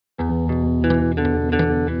Hi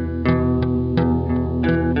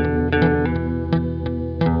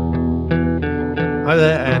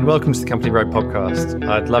there, and welcome to the Company Road podcast.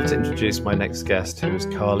 I'd love to introduce my next guest, who is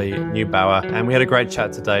Carly Neubauer, and we had a great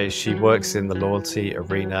chat today. She works in the loyalty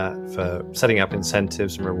arena for setting up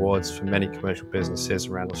incentives and rewards for many commercial businesses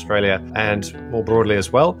around Australia and more broadly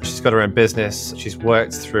as well. She's got her own business. She's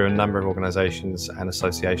worked through a number of organisations and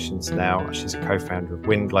associations now. She's a co-founder of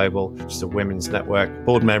Win Global, which is a women's network,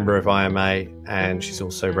 board member of IMA, and she's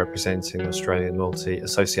also representing the Australian Loyalty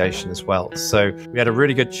Association as well. So we had a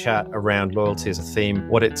really good chat around loyalty as a theme,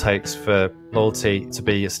 what it takes for loyalty to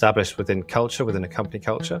be established within culture, within a company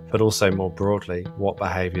culture, but also more broadly, what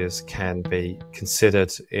behaviours can be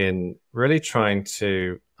considered in really trying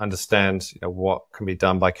to understand what can be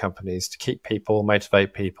done by companies to keep people,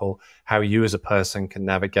 motivate people, how you as a person can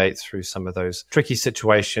navigate through some of those tricky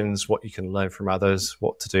situations, what you can learn from others,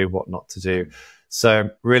 what to do, what not to do. So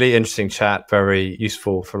really interesting chat, very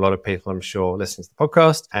useful for a lot of people, I'm sure, listening to the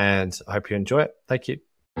podcast, and I hope you enjoy it. Thank you.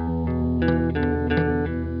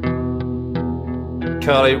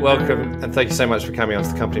 Carly, welcome, and thank you so much for coming on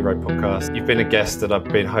to the Company Road podcast. You've been a guest that I've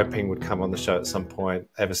been hoping would come on the show at some point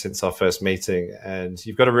ever since our first meeting, and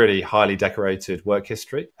you've got a really highly decorated work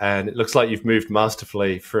history, and it looks like you've moved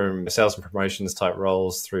masterfully from sales and promotions type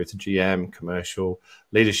roles through to GM, commercial,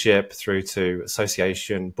 leadership, through to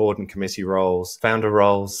association, board and committee roles, founder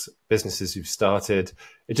roles, businesses you've started.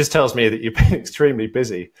 It just tells me that you've been extremely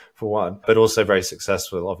busy, for one, but also very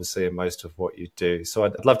successful, obviously, in most of what you do. So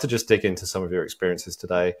I'd love to just dig into some of your experiences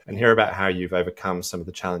today and hear about how you've overcome some of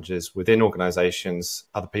the challenges within organizations,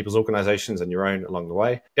 other people's organizations, and your own along the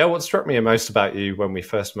way. Yeah, what struck me most about you when we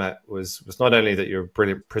first met was not only that you're a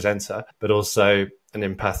brilliant presenter, but also an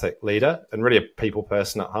empathic leader and really a people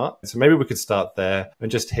person at heart. So maybe we could start there and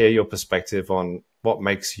just hear your perspective on what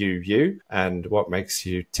makes you you and what makes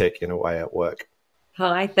you tick in a way at work.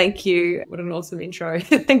 Hi, thank you. What an awesome intro.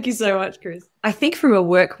 Thank you so much, Chris. I think from a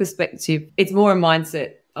work perspective, it's more a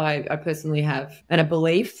mindset I personally have and a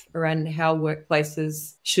belief around how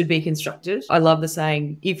workplaces should be constructed. I love the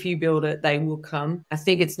saying, if you build it, they will come. I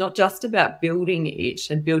think it's not just about building it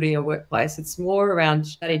and building a workplace. It's more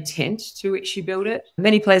around that intent to which you build it.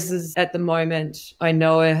 Many places at the moment I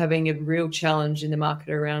know are having a real challenge in the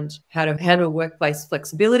market around how to handle workplace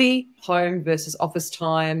flexibility, home versus office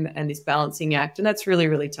time, and this balancing act. And that's really,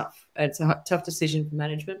 really tough. It's a tough decision for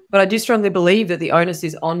management. But I do strongly believe that the onus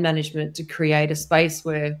is on management to create a space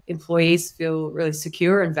where employees feel really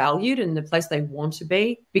secure and valued and the place they want to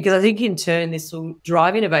be. Because I think in turn, this will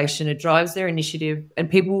drive innovation, it drives their initiative, and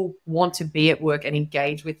people want to be at work and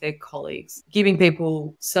engage with their colleagues. Giving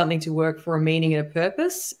people something to work for, a meaning and a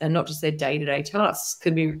purpose, and not just their day-to-day tasks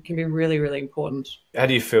can be really, really important. How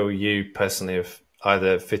do you feel you personally have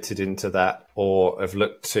either fitted into that or have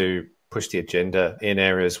looked to push the agenda in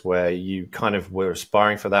areas where you kind of were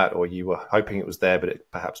aspiring for that, or you were hoping it was there, but it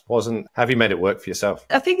perhaps wasn't? Have you made it work for yourself?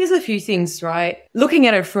 I think there's a few things, right? Looking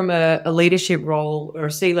at it from a leadership role or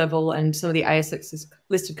a C-level and some of the ASX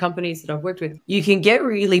listed companies that I've worked with, you can get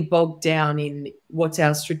really bogged down in what's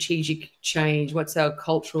our strategic change, what's our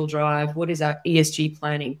cultural drive, what is our ESG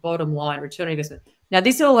planning, bottom line, return on investment. Now,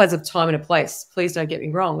 this all has a time and a place. Please don't get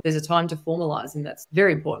me wrong. There's a time to formalize, and that's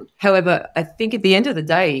very important. However, I think at the end of the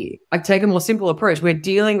day, I take a more simple approach. We're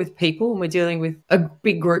dealing with people and we're dealing with a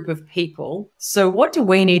big group of people. So what do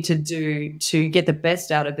we need to do to get the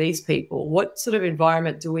best out of these people? What sort of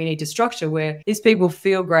environment do we need to structure where these people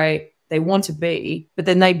feel great, they want to be, but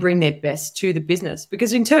then they bring their best to the business?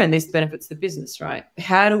 Because in turn, this benefits the business, right?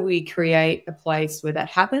 How do we create a place where that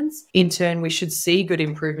happens? In turn, we should see good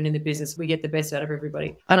improvement in the business. We get the best out of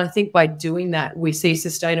everybody. And I think by doing that, we see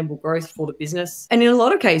sustainable growth for the business. And in a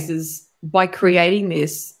lot of cases, by creating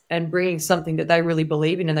this and bringing something that they really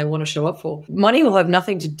believe in and they want to show up for, money will have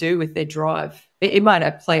nothing to do with their drive. It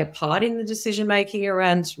might play a part in the decision-making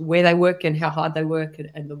around where they work and how hard they work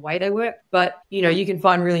and the way they work. But, you can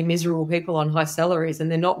find really miserable people on high salaries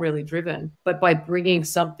and they're not really driven. But by bringing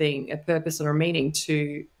something, a purpose or a meaning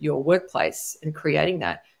to your workplace and creating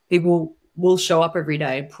that, people will show up every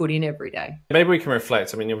day and put in every day. Maybe we can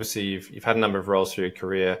reflect. I mean, obviously, you've had a number of roles through your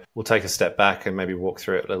career. We'll take a step back and maybe walk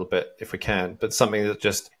through it a little bit if we can, but something that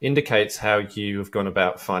just indicates how you have gone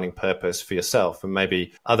about finding purpose for yourself. And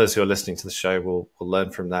maybe others who are listening to the show will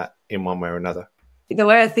learn from that in one way or another. The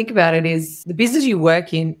way I think about it is the business you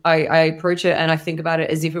work in, I approach it and I think about it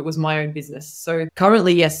as if it was my own business. So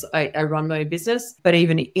currently, yes, I run my own business, but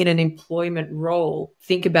even in an employment role,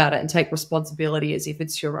 think about it and take responsibility as if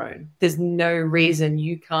it's your own. There's no reason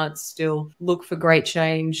you can't still look for great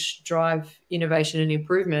change, drive innovation and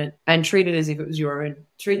improvement and treat it as if it was your own.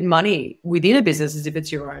 Treat money within a business as if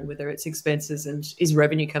it's your own, whether it's expenses and is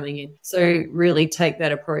revenue coming in. So really take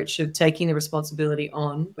that approach of taking the responsibility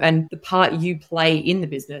on, and the part you play in the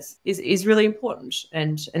business is really important,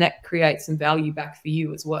 and that creates some value back for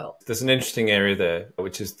you as well. There's an interesting area there,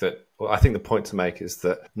 which is that, well, I think the point to make is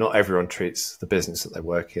that not everyone treats the business that they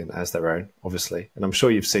work in as their own, obviously. And I'm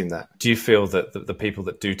sure you've seen that. Do you feel that the people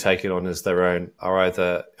that do take it on as their own are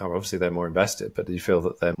either, obviously they're more invested, but do you feel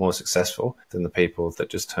that they're more successful than the people that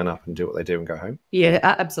just turn up and do what they do and go home? Yeah,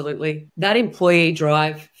 absolutely. That employee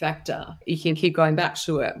drive factor, you can keep going back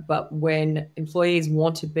to it, but when employees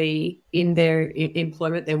want to be in their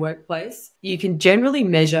employment, their workplace, you can generally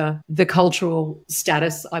measure the cultural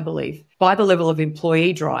status, I believe, by the level of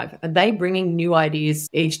employee drive. Are they bringing new ideas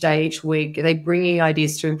each day, each week? Are they bringing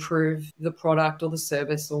ideas to improve the product or the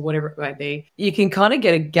service or whatever it might be? You can kind of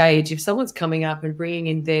get a gauge if someone's coming up and bringing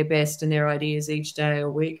in their best and their ideas each day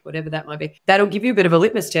or week, whatever that might be. That'll give you a bit of a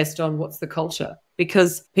litmus test on what's the culture,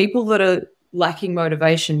 because people that are lacking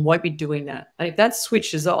motivation won't be doing that. And if that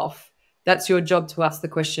switches off, that's your job to ask the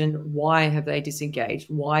question, why have they disengaged?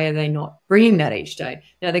 Why are they not bringing that each day?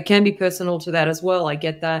 Now, there can be personal to that as well. I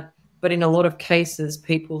get that. But in a lot of cases,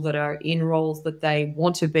 people that are in roles that they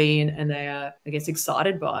want to be in and they are, I guess,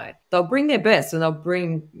 excited by, they'll bring their best and they'll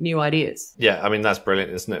bring new ideas. Yeah, I mean, that's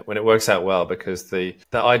brilliant, isn't it? When it works out well, because the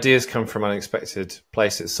ideas come from unexpected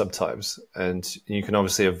places sometimes. And you can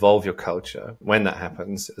obviously evolve your culture when that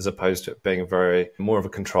happens, as opposed to it being more of a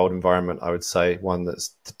controlled environment, I would say, one that's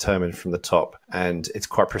determined from the top. And it's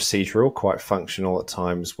quite procedural, quite functional at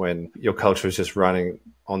times when your culture is just running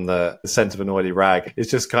on the scent of an oily rag. It's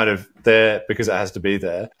just kind of there because it has to be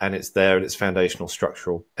there, and it's there and it's foundational,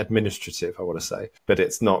 structural, administrative, I want to say, but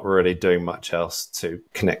it's not really doing much else to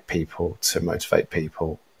connect people, to motivate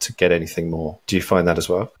people, to get anything more. Do you find that as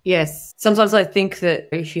well? Yes. Sometimes I think that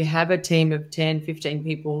if you have a team of 10, 15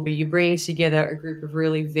 people, you're bringing together a group of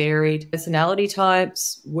really varied personality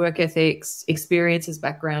types, work ethics, experiences,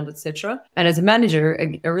 background, etc. And as a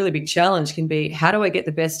manager, a really big challenge can be, how do I get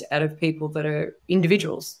the best out of people that are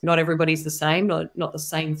individuals? Not everybody's the same. Not the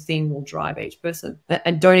same thing will drive each person.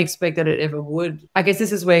 And don't expect that it ever would. I guess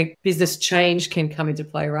this is where business change can come into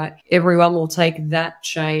play, right? Everyone will take that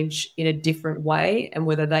change in a different way, and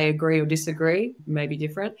whether they agree or disagree may be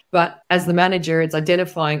different. But as the manager, it's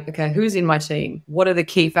identifying, okay, who's in my team? What are the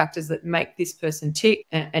key factors that make this person tick,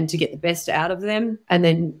 and to get the best out of them? And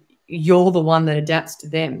then you're the one that adapts to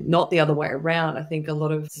them, not the other way around. I think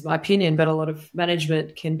this is my opinion, but a lot of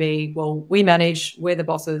management can be, well, we manage, we're the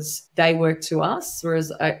bosses, they work to us.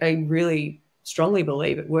 Whereas I really strongly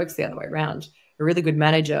believe it works the other way around. A really good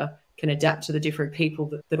manager can adapt to the different people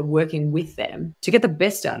that are working with them to get the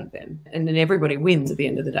best out of them. And then everybody wins at the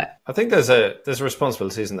end of the day. I think there's a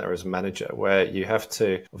responsibility, isn't there, as a manager, where you have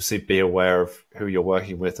to obviously be aware of who you're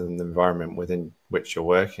working with and the environment within which you're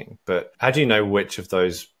working. But how do you know which of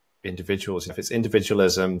those individuals, if it's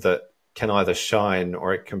individualism that can either shine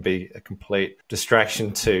or it can be a complete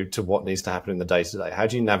distraction to what needs to happen in the day-to-day? How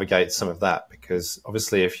do you navigate some of that? Because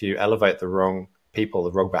obviously if you elevate the wrong people,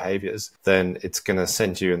 the wrong behaviors, then it's going to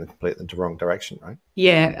send you in the wrong direction, right?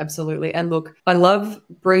 Yeah, absolutely. And look, I love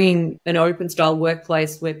bringing an open style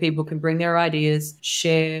workplace where people can bring their ideas,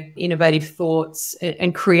 share innovative thoughts,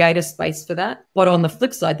 and create a space for that. But on the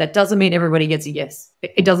flip side, that doesn't mean everybody gets a yes.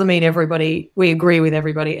 It doesn't mean we agree with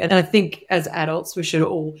everybody. And I think as adults, we should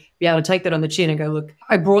all be able to take that on the chin and go, look,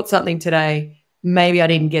 I brought something today. Maybe I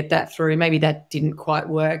didn't get that through. Maybe that didn't quite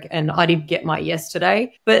work and I didn't get my yes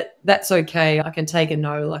today, but that's okay. I can take a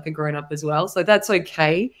no like a grown up as well. So that's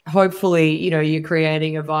okay. Hopefully, you're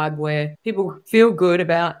creating a vibe where people feel good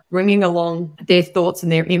about bringing along their thoughts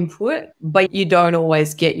and their input, but you don't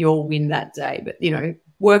always get your win that day. But,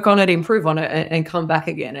 work on it, improve on it, and come back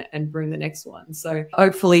again and bring the next one. So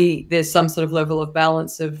hopefully there's some sort of level of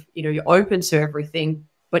balance of, you're open to everything,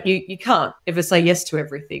 but you can't ever say yes to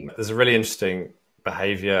everything. There's a really interesting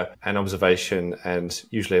behavior and observation, and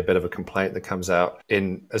usually a bit of a complaint that comes out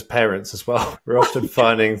as parents as well. We're often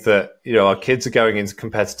finding that, our kids are going into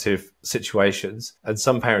competitive situations, and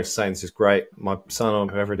some parents are saying, this is great. My son or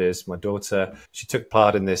whoever it is, my daughter, she took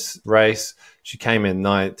part in this race. She came in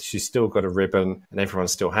ninth. She's still got a ribbon and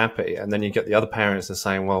everyone's still happy. And then you get the other parents that are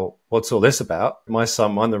saying, well, what's all this about? My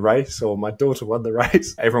son won the race or my daughter won the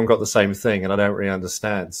race. Everyone got the same thing and I don't really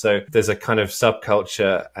understand. So there's a kind of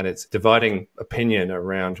subculture, and it's dividing opinion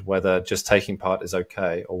around whether just taking part is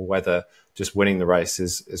okay or whether just winning the race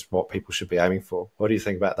is what people should be aiming for. What do you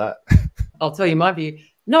think about that? I'll tell you my view.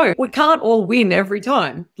 No, we can't all win every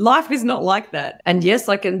time. Life is not like that. And yes,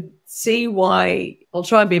 I can see why. I'll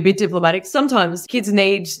try and be a bit diplomatic. Sometimes kids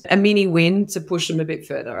need a mini win to push them a bit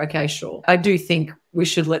further. Okay, sure. I do think we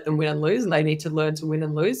should let them win and lose, and they need to learn to win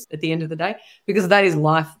and lose at the end of the day, because that is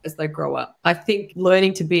life as they grow up. I think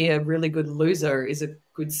learning to be a really good loser is a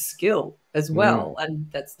good skill as well. And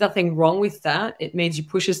that's nothing wrong with that. It means you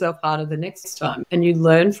push yourself harder the next time and you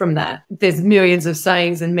learn from that. There's millions of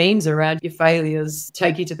sayings and memes around your failures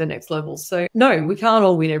take you to the next level. So no, we can't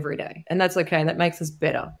all win every day, and that's okay. That makes us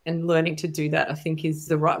better. And learning to do that, I think, is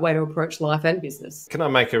the right way to approach life and business. Can I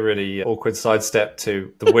make a really awkward sidestep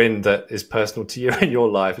to the win that is personal to you in your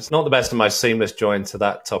life? It's not the best and most seamless join to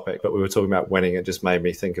that topic, but we were talking about winning. It just made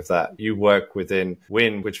me think of that. You work within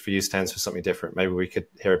WIN, which for you stands for something different. Maybe we could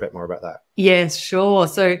hear a bit more about that. Yes, sure.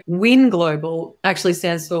 So WIN Global actually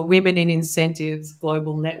stands for Women in Incentives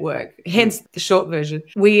Global Network, hence the short version.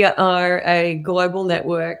 We are a global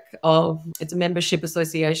network it's a membership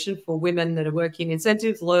association for women that are working in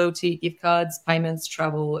incentives, loyalty, gift cards, payments,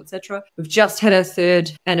 travel, etc. We've just had our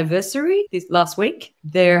 3rd anniversary this last week.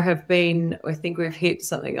 There have been, I think we've hit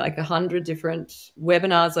something like 100 different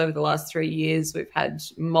webinars over the last 3 years. We've had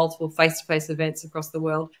multiple face-to-face events across the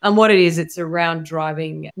world. And what it is, it's around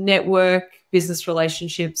driving network, business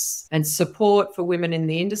relationships and support for women in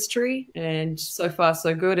the industry. And so far,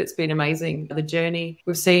 so good. It's been amazing, the journey.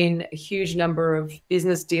 We've seen a huge number of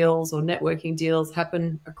business deals or networking deals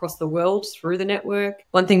happen across the world through the network.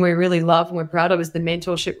 One thing we really love and we're proud of is the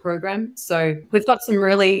mentorship program. So we've got some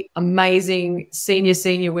really amazing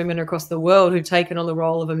senior women across the world who've taken on the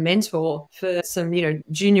role of a mentor for some,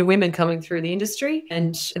 junior women coming through the industry,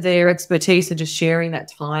 and their expertise and just sharing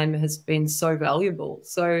that time has been so valuable.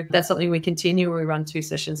 So that's something we continue. We run 2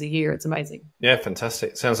 sessions a year. It's amazing. Yeah,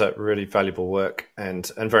 fantastic. Sounds like really valuable work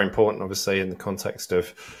and very important, obviously, in the context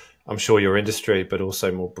of, I'm sure, your industry, but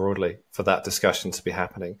also more broadly for that discussion to be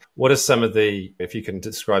happening. What are some of if you can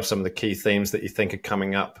describe some of the key themes that you think are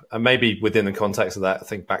coming up, and maybe within the context of that,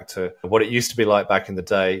 think back to what it used to be like back in the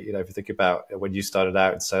day. If you think about when you started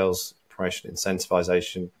out in sales, promotion,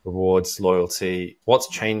 incentivization, rewards, loyalty, what's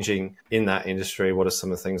changing in that industry? What are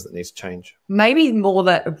some of the things that need to change? Maybe more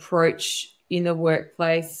that approach in the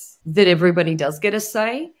workplace that everybody does get a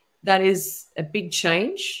say. That is a big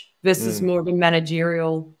change versus more of a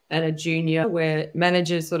managerial and a junior, where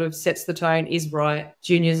manager sort of sets the tone, is right.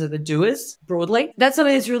 Juniors are the doers broadly. That's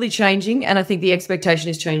something that's really changing. And I think the expectation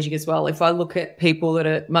is changing as well. If I look at people that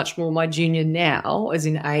are much more my junior now, as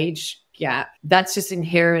in age gap, that's just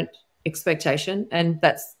inherent expectation, and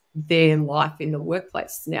that's their life in the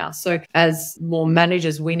workplace now. So as more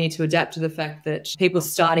managers, we need to adapt to the fact that people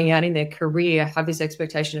starting out in their career have this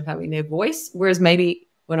expectation of having their voice, whereas maybe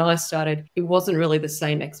when I started, it wasn't really the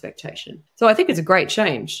same expectation. So I think it's a great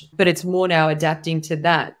change, but it's more now adapting to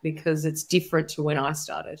that because it's different to when I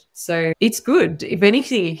started. So it's good. If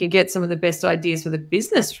anything, you can get some of the best ideas for the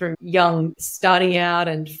business from young starting out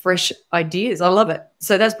and fresh ideas. I love it.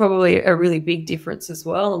 So that's probably a really big difference as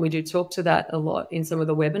well. And we do talk to that a lot in some of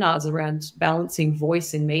the webinars around balancing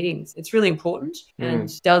voice in meetings. It's really important and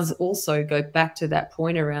does also go back to that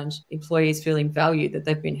point around employees feeling valued, that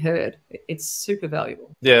they've been heard. It's super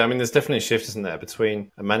valuable. Yeah, I mean, there's definitely a shift, isn't there,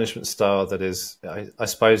 between a management style that is, I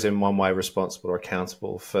suppose, in one way responsible or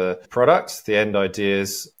accountable for products, the end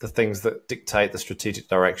ideas, the things that dictate the strategic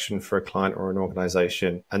direction for a client or an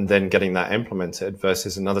organization, and then getting that implemented,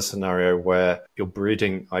 versus another scenario where you're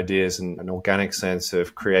breeding ideas and an organic sense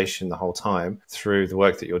of creation the whole time through the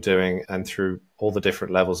work that you're doing and through all the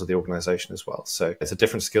different levels of the organization as well. So it's a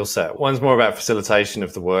different skill set. One's more about facilitation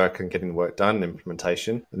of the work and getting the work done and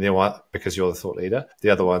implementation, and the other one, because you're the thought leader. The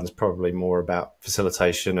other one's probably more about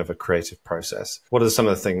facilitation of a creative process. What are some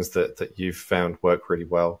of the things that you've found work really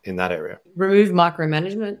well in that area? Remove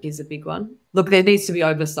micromanagement is a big one. Look, there needs to be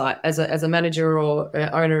oversight. As a manager or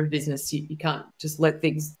owner of business, you can't just let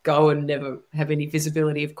things go and never have any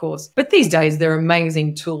visibility, of course. But these days, there are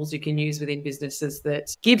amazing tools you can use within businesses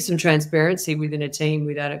that give some transparency within a team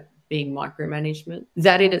without it being micromanagement.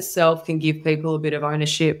 That in itself can give people a bit of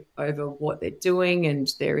ownership over what they're doing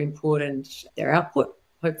and their input and their output,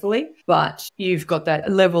 hopefully. But you've got that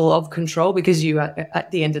level of control because you are,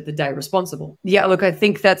 at the end of the day, responsible. Yeah, look, I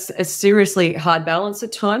think that's a seriously hard balance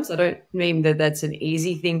at times. I don't mean that that's an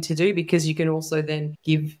easy thing to do, because you can also then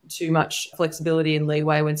give too much flexibility and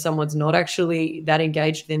leeway when someone's not actually that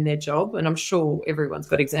engaged in their job. And I'm sure everyone's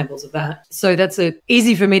got examples of that. So that's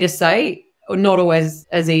easy for me to say, or not always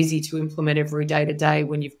as easy to implement every day to day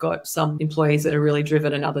when you've got some employees that are really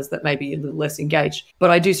driven and others that may be a little less engaged. But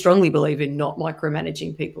I do strongly believe in not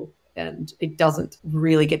micromanaging people and it doesn't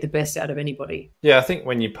really get the best out of anybody. Yeah, I think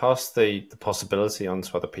when you pass the possibility on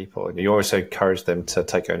to other people and you also encourage them to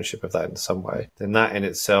take ownership of that in some way, then that in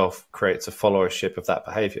itself creates a followership of that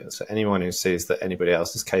behavior. So anyone who sees that anybody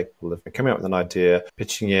else is capable of coming up with an idea,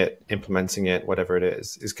 pitching it, implementing it, whatever it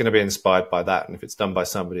is going to be inspired by that. And if it's done by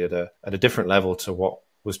somebody at a different level to what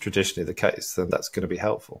was traditionally the case, then that's going to be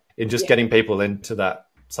helpful in just getting people into that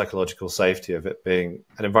psychological safety of it being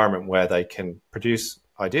an environment where they can produce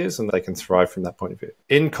ideas and they can thrive from that point of view.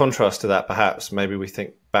 In contrast to that, perhaps maybe we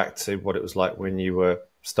think back to what it was like when you were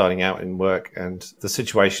starting out in work and the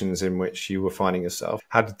situations in which you were finding yourself.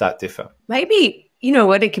 How did that differ? Maybe, you know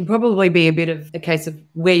what, it can probably be a bit of a case of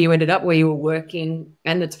where you ended up, where you were working,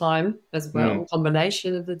 and the time as well,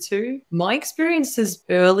 combination of the two. My experience is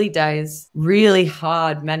early days, really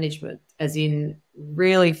hard management, as in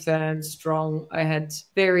really firm, strong. I had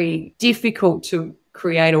very difficult to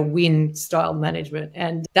create a win style management.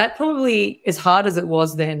 And that probably, as hard as it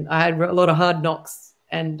was then, I had a lot of hard knocks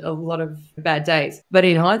and a lot of bad days. But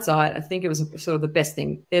in hindsight, I think it was sort of the best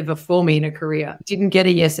thing ever for me in a career. Didn't get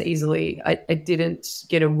a yes easily. I didn't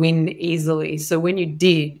get a win easily. So when you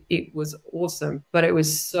did, it was awesome. But it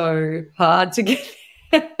was so hard to get.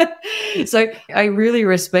 So I really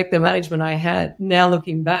respect the management I had now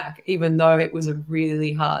looking back, even though it was a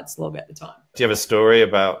really hard slog at the time. Do you have a story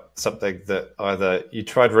about something that either you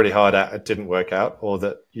tried really hard at, it didn't work out, or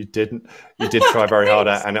that you did try very hard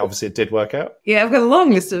at, and obviously it did work out? Yeah, I've got a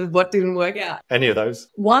long list of what didn't work out. Any of those?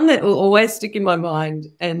 One that will always stick in my mind,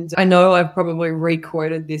 and I know I've probably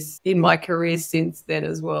re-quoted this in my career since then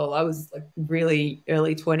as well. I was like really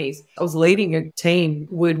early 20s. I was leading a team.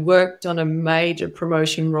 We'd worked on a major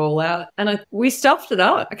promotion rollout, and we stuffed it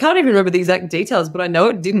up. I can't even remember the exact details, but I know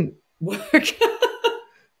it didn't work.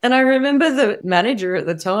 And I remember the manager at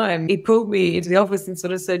the time, he pulled me into the office and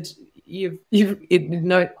sort of said, I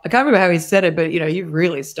can't remember how he said it, but, you've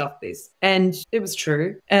really stuffed this. And it was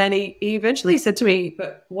true. And he eventually said to me,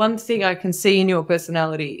 but one thing I can see in your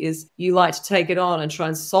personality is you like to take it on and try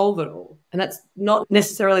and solve it all. And that's not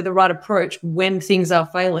necessarily the right approach when things are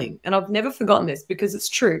failing. And I've never forgotten this because it's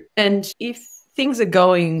true. And if things are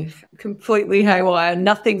going completely haywire,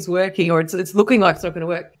 nothing's working, or it's looking like it's not going to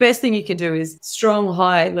work, best thing you can do is strong,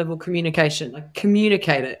 high-level communication. Like,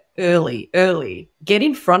 communicate it early. Get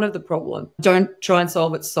in front of the problem. Don't try and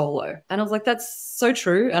solve it solo. And I was like, that's so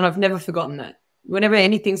true, and I've never forgotten that. Whenever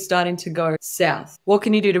anything's starting to go south, what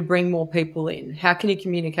can you do to bring more people in? How can you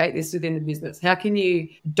communicate this within the business? How can you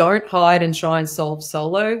don't hide and try and solve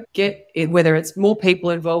solo? Get it, whether it's more people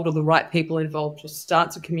involved or the right people involved, just start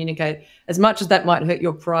to communicate. As much as that might hurt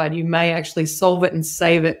your pride, you may actually solve it and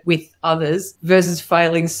save it with others versus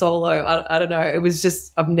failing solo. I don't know. It was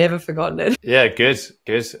just, I've never forgotten it. Yeah, good.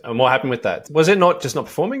 And what happened with that? Was it not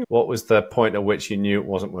performing? What was the point at which you knew it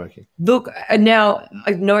wasn't working? Look, now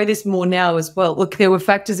I know this more now as well. Look, there were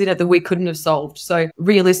factors in it that we couldn't have solved. So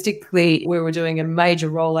realistically, we were doing a major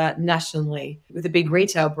rollout nationally with a big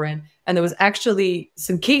retail brand. And there was actually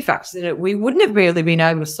some key factors in it we wouldn't have really been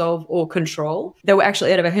able to solve or control. They were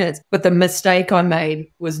actually out of our hands. But the mistake I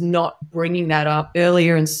made was not bringing that up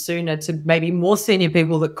earlier and sooner to maybe more senior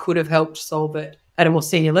people that could have helped solve it at a more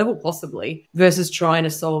senior level possibly, versus trying to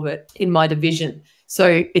solve it in my division.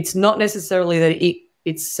 So it's not necessarily that it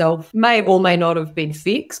itself may or may not have been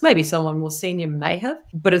fixed. Maybe someone more senior may have,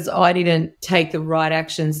 but as I didn't take the right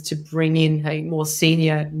actions to bring in a more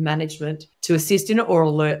senior management to assist in it or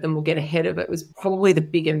alert them or get ahead of it, was probably the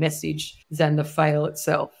bigger message than the fail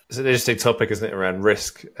itself. It's an interesting topic, isn't it, around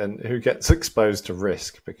risk and who gets exposed to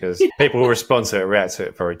risk, because people will respond to it, react to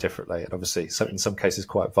it very differently. And obviously, in some cases,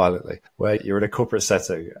 quite violently, where you're in a corporate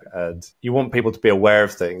setting and you want people to be aware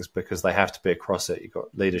of things because they have to be across it. You've got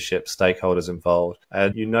leadership, stakeholders involved,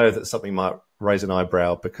 and you know that something might raise an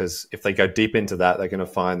eyebrow, because if they go deep into that, they're going to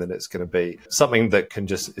find that it's going to be something that can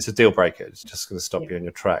it's a deal breaker. It's just going to stop you in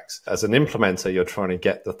your tracks. As an implementer, you're trying to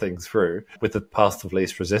get the thing through with the path of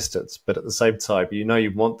least resistance. But at the same time,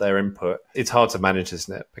 you want their input. It's hard to manage,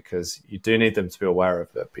 isn't it? Because you do need them to be aware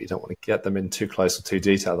of it, but you don't want to get them in too close or too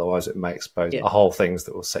detailed. Otherwise, it may expose a whole things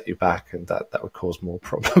that will set you back, and that would cause more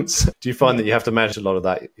problems. Do you find that you have to manage a lot of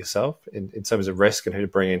that yourself in terms of risk and who to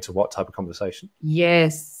bring into what type of conversation?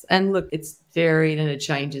 Yes. And look, it's varied and it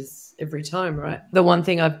changes every time, right? The one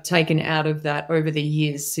thing I've taken out of that over the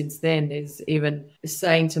years since then is even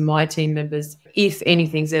saying to my team members, if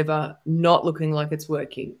anything's ever not looking like it's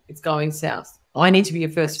working, it's going south, I need to be your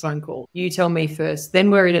first phone call. You tell me first, then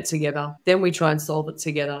we're in it together. Then we try and solve it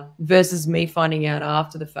together versus me finding out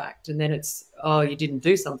after the fact. And then it's, oh, you didn't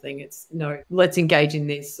do something. It's no, let's engage in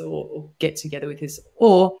this or get together with this.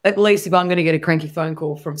 Or at least if I'm going to get a cranky phone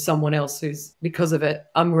call from someone else who's, because of it,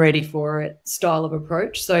 I'm ready for it style of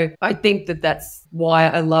approach. So I think that that's why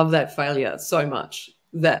I love that failure so much,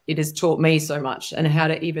 that it has taught me so much, and how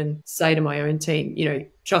to even say to my own team, you know,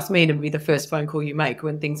 trust me to be the first phone call you make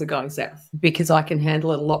when things are going south, because I can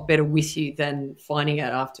handle it a lot better with you than finding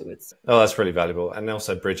out afterwards. Oh, that's really valuable. And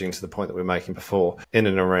also bridging to the point that we were making before, in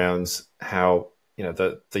and around how, you know,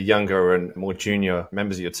 the younger and more junior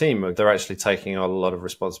members of your team, they're actually taking on a lot of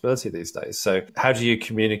responsibility these days. So how do you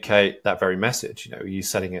communicate that very message? You know, are you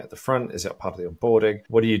setting it at the front? Is it part of the onboarding?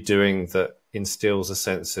 What are you doing that instills a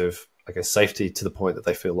sense of, I guess, safety to the point that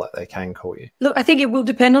they feel like they can call you? Look, I think it will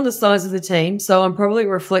depend on the size of the team. So I'm probably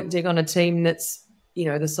reflecting on a team that's, you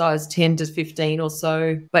know, the size 10 to 15 or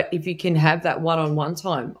so. But if you can have that one-on-one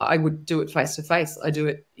time, I would do it face-to-face. I do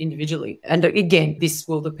it individually. And again, this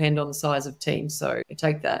will depend on the size of team. So I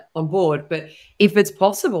take that on board. But if it's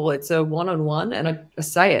possible, it's a one-on-one. And I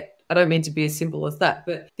say it, I don't mean to be as simple as that.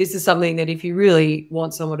 But this is something that if you really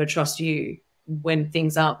want someone to trust you when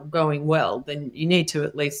things aren't going well, then you need to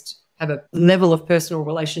at least have a level of personal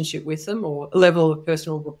relationship with them, or a level of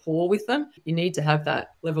personal rapport with them. You need to have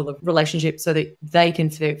that level of relationship so that they can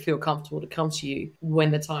feel comfortable to come to you when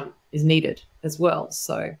the time is needed as well.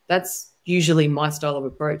 So that's usually my style of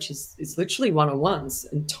approach, is literally one-on-ones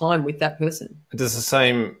and time with that person. Does the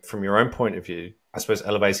same from your own point of view, I suppose,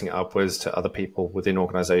 elevating it upwards to other people within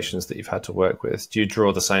organizations that you've had to work with? Do you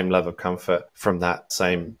draw the same level of comfort from that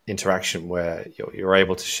same interaction where you're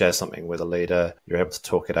able to share something with a leader, you're able to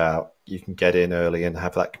talk it out, you can get in early and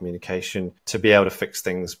have that communication to be able to fix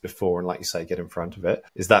things before and, like you say, get in front of it?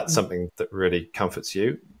 Is that something that really comforts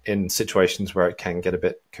you in situations where it can get a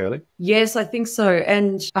bit curly? Yes, I think so.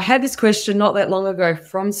 And I had this question not that long ago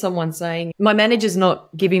from someone saying, my manager's not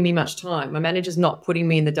giving me much time. My manager's not putting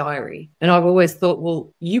me in the diary. And I've always thought,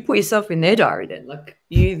 well, you put yourself in their diary then. Like,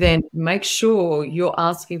 you then make sure you're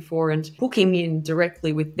asking for and booking in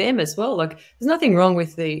directly with them as well. Like, there's nothing wrong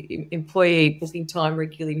with the employee booking time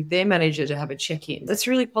regularly with their manager to have a check-in. That's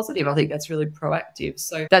really positive. I think that's really proactive.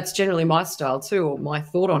 So that's generally my style too, or my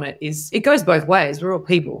thought on it is it goes both ways. We're all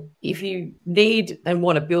people. If you need and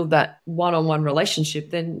want to build that one-on-one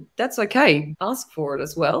relationship, then that's okay. Ask for it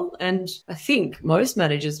as well. And I think most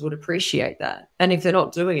managers would appreciate that. And if they're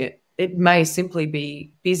not doing it, it may simply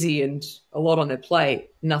be busy and a lot on their plate,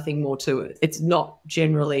 nothing more to it. It's not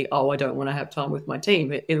generally, oh, I don't want to have time with my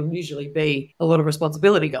team. It'll usually be a lot of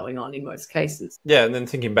responsibility going on in most cases. Yeah. And then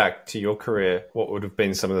thinking back to your career, what would have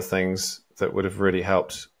been some of the things that would have really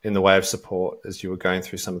helped in the way of support as you were going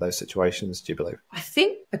through some of those situations, do you believe? I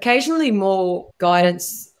think occasionally more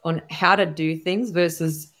guidance on how to do things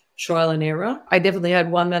versus trial and error. I definitely had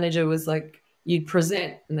one manager was like, you'd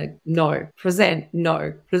present and they no, present,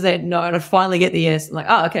 no, present, no. And I'd finally get the yes. I'm like,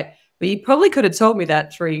 oh, okay. But you probably could have told me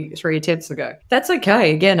that three attempts ago. That's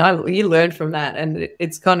okay. Again, you learn from that and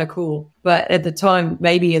it's kind of cool. But at the time,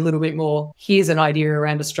 maybe a little bit more, here's an idea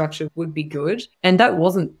around a structure would be good. And that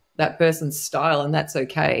wasn't that person's style, and that's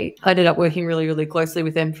okay. I ended up working really, really closely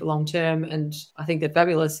with them for long term, and I think they're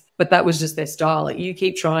fabulous, but that was just their style. Like, you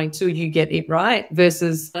keep trying till you get it right,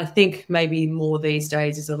 versus I think maybe more these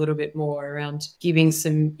days is a little bit more around giving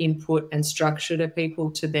some input and structure to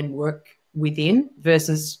people to then work within,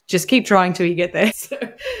 versus just keep trying till you get there.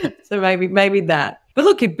 So maybe that. But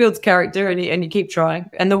look, it builds character and you keep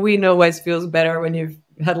trying, and the win always feels better when you've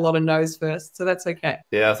had a lot of no's first, so that's okay.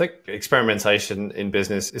 Yeah, I think experimentation in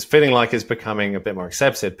business is feeling like it's becoming a bit more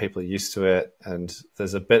accepted. People are used to it, and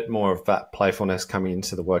there's a bit more of that playfulness coming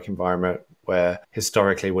into the work environment, where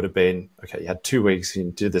historically would have been, okay, you had 2 weeks and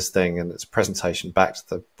you do this thing and it's a presentation back to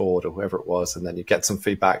the board or whoever it was, and then you get some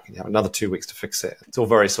feedback and you have another 2 weeks to fix it. It's all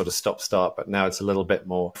very sort of stop-start, but now it's a little bit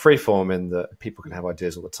more freeform in that people can have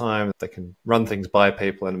ideas all the time. They can run things by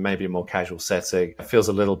people in maybe a more casual setting. It feels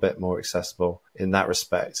a little bit more accessible in that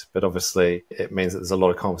respect. But obviously it means that there's a lot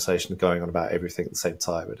of conversation going on about everything at the same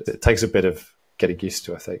time. It takes a bit of getting used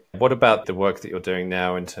to, I think. What about the work that you're doing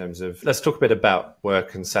now in terms of, let's talk a bit about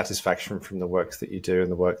work and satisfaction from the work that you do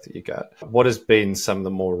and the work that you get. What has been some of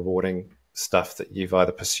the more rewarding stuff that you've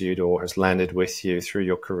either pursued or has landed with you through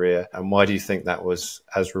your career? And why do you think that was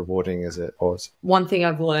as rewarding as it was? One thing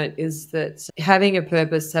I've learned is that having a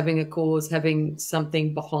purpose, having a cause, having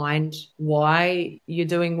something behind why you're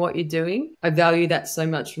doing what you're doing, I value that so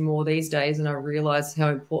much more these days, and I realize how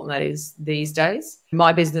important that is these days. In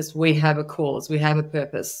my business, we have a cause, we have a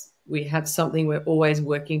purpose, we have something we're always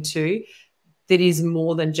working to. that is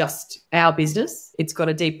more than just our business. It's got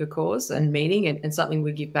a deeper cause and meaning and something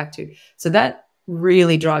we give back to. So that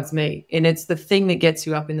really drives me. And it's the thing that gets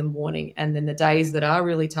you up in the morning. And then the days that are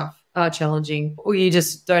really tough, are challenging, or you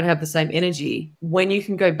just don't have the same energy, when you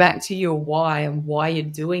can go back to your why and why you're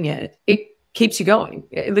doing it, it keeps you going.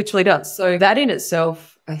 It literally does. So that in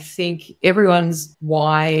itself, I think everyone's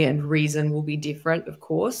why and reason will be different, of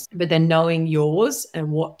course, but then knowing yours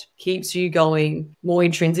and what keeps you going more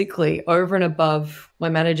intrinsically over and above my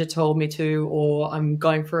manager told me to, or I'm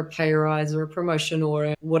going for a pay rise or a promotion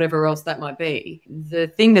or whatever else that might be. The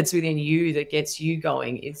thing that's within you that gets you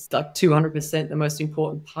going is like 200% the most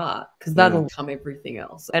important part, because that'll come everything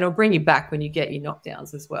else. And it'll bring you back when you get your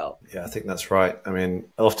knockdowns as well. Yeah, I think that's right. I mean,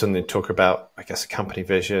 often they talk about, I guess, a company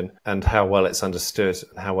vision and how well it's understood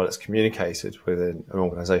and how well it's communicated within an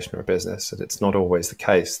organization or a business. And it's not always the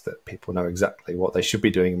case that people know exactly what they should be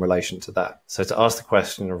doing in relation to that. So to ask the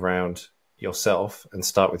question around yourself and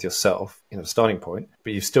start with yourself, starting point,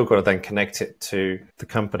 but you've still got to then connect it to the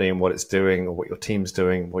company and what it's doing or what your team's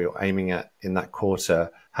doing, what you're aiming at in that quarter.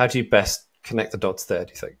 How do you best connect the dots there,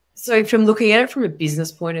 do you think? So if I'm looking at it from a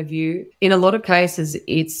business point of view, in a lot of cases,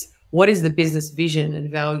 it's what is the business vision and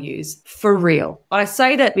values for real? I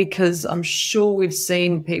say that because I'm sure we've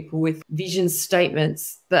seen people with vision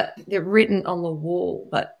statements that they're written on the wall,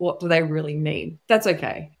 but what do they really mean? That's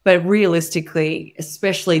okay. But realistically,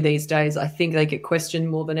 especially these days, I think they get questioned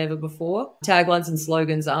more than ever before. Taglines and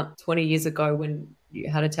slogans aren't 20 years ago when you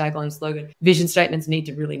had a tagline slogan. Vision statements need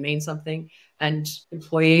to really mean something. And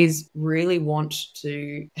employees really want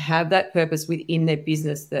to have that purpose within their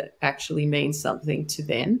business that actually means something to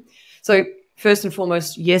them. So first and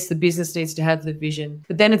foremost, yes, the business needs to have the vision,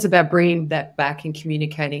 but then it's about bringing that back and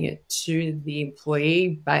communicating it to the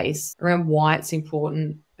employee base around why it's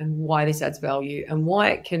important and why this adds value and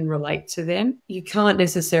why it can relate to them. You can't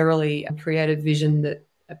necessarily create a vision that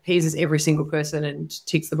appeases every single person and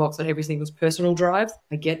ticks the box on every single personal drive.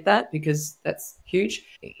 I get that because that's huge.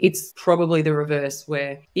 It's probably the reverse,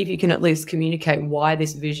 where if you can at least communicate why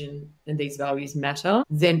this vision and these values matter,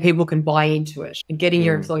 then people can buy into it. And getting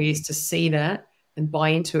your employees to see that and buy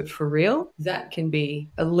into it for real, that can be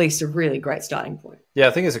at least a really great starting point. Yeah,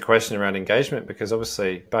 I think it's a question around engagement, because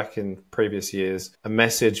obviously back in previous years, a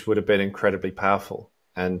message would have been incredibly powerful.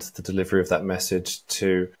 And the delivery of that message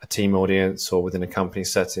to a team audience or within a company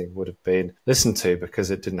setting would have been listened to,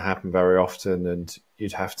 because it didn't happen very often and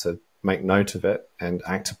you'd have to make note of it and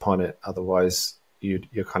act upon it. Otherwise,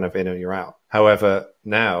 you're kind of in or you're out. However,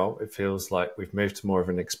 now it feels like we've moved to more of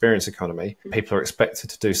an experience economy. People are expected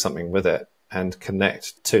to do something with it and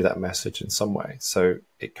connect to that message in some way. So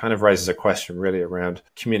it kind of raises a question really around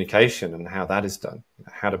communication and how that is done,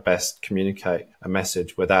 how to best communicate a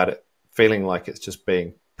message without it feeling like it's just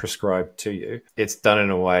being prescribed to you. It's done in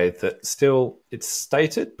a way that still it's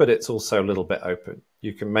stated, but it's also a little bit open.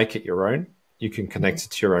 You can make it your own. You can connect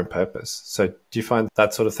it to your own purpose. So do you find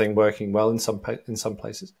that sort of thing working well in some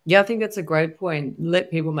places? Yeah, I think that's a great point.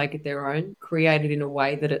 Let people make it their own, create it in a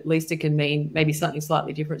way that at least it can mean maybe something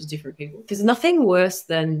slightly different to different people. There's nothing worse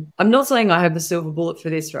than, I'm not saying I have the silver bullet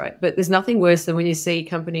for this, right? But there's nothing worse than when you see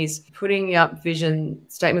companies putting up vision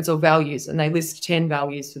statements or values and they list 10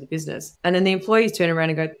 values for the business. And then the employees turn around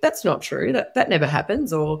and go, that's not true. That never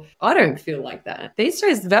happens. Or I don't feel like that. These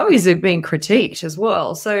days, the values are being critiqued as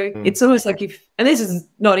well. So it's almost like and this is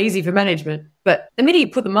not easy for management, but the minute you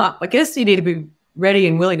put them up, I guess you need to be ready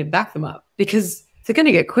and willing to back them up, because they're going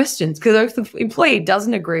to get questions. Because if the employee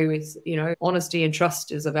doesn't agree with, honesty and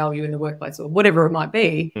trust as a value in the workplace or whatever it might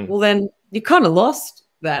be, well, then you kind of lost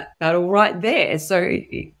that battle right there. So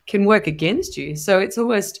it can work against you. So it's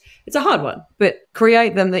a hard one, but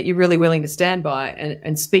create them that you're really willing to stand by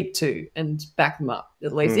and speak to and back them up,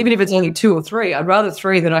 at least. Even if it's only 2 or 3, I'd rather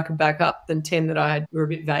 3 that I could back up than 10 that were a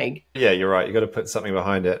bit vague. Yeah, you're right. You've got to put something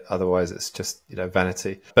behind it. Otherwise it's just,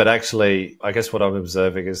 vanity. But actually, I guess what I'm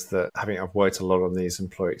observing is that I've worked a lot on these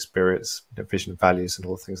employee experience, vision and values and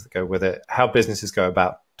all the things that go with it, how businesses go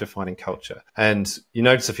about defining culture. And you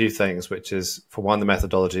notice a few things, which is, for one, the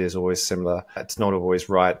methodology is always similar. It's not always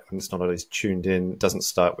right and it's not always tuned in. It doesn't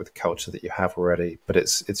start with the culture that you have already, but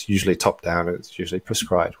it's usually top down and it's usually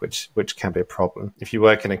prescribed, which can be a problem. If you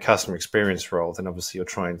work in a customer experience role, then obviously you're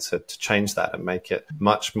trying to change that and make it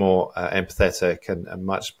much more empathetic and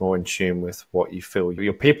much more in tune with what you feel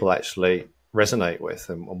your people actually resonate with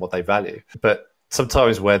and what they value. But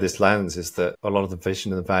sometimes where this lands is that a lot of the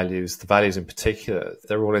vision and the values in particular,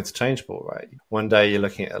 they're all interchangeable, right? One day you're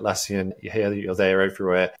looking at Atlassian, you hear that you're there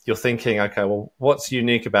everywhere. You're thinking, okay, well, what's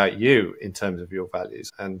unique about you in terms of your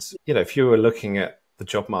values? And, if you were looking at the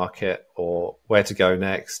job market or where to go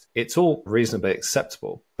next, it's all reasonably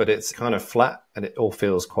acceptable, but it's kind of flat and it all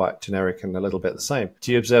feels quite generic and a little bit the same.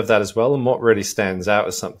 Do you observe that as well? And what really stands out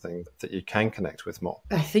as something that you can connect with more?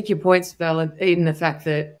 I think your point's valid in the fact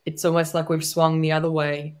that it's almost like we've swung the other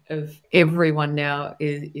way of everyone now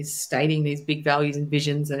is stating these big values and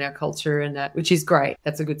visions and our culture and that, which is great.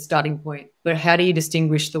 That's a good starting point. But how do you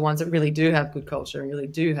distinguish the ones that really do have good culture and really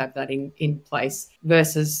do have that in place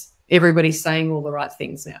versus everybody's saying all the right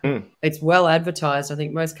things now? It's well advertised. I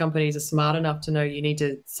think most companies are smart enough to know you need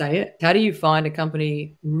to say it. How do you find a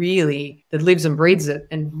company really that lives and breathes it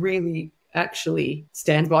and really actually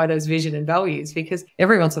stand by those vision and values? Because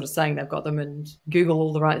everyone's sort of saying they've got them and Google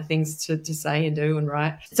all the right things to say and do and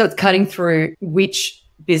write. So it's cutting through which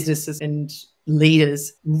businesses and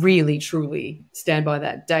leaders really truly stand by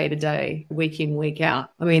that day to day, week in, week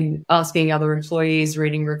out. I mean, asking other employees,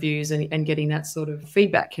 reading reviews and getting that sort of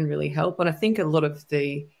feedback can really help. And I think a lot of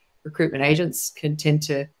the recruitment agents can tend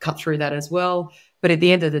to cut through that as well. But at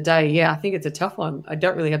the end of the day, yeah, I think it's a tough one. I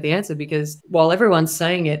don't really have the answer because while everyone's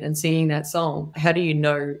saying it and singing that song, how do you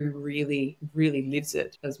know who really, really lives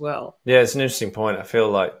it as well? Yeah, it's an interesting point. I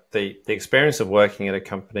feel like the experience of working at a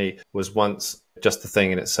company was once just the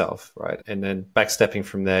thing in itself, right? And then backstepping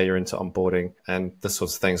from there, you're into onboarding and the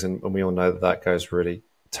sorts of things. And we all know that goes really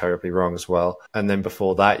terribly wrong as well. And then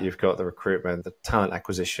before that, you've got the recruitment, the talent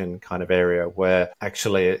acquisition kind of area where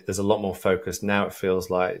actually there's a lot more focus now, it feels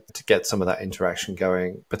like, to get some of that interaction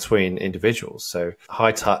going between individuals. So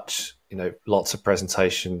high touch, lots of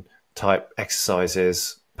presentation type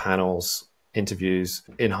exercises, panels, interviews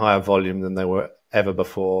in higher volume than they were ever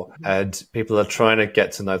before. And people are trying to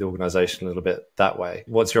get to know the organization a little bit that way.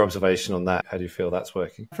 What's your observation on that? How do you feel that's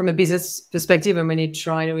working? From a business perspective, and when you're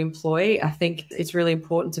trying to employ, I think it's really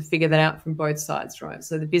important to figure that out from both sides, right?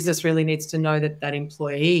 So the business really needs to know that that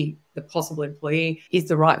employee, the possible employee, is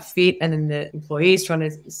the right fit. And then the employee is trying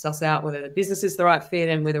to suss out whether the business is the right fit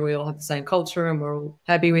and whether we all have the same culture and we're all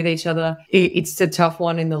happy with each other. It's a tough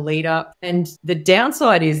one in the lead up. And the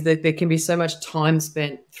downside is that there can be so much time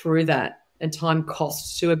spent through that and time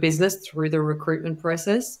cost to a business through the recruitment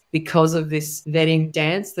process because of this vetting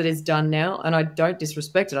dance that is done now. And I don't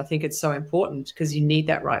disrespect it. I think it's so important because you need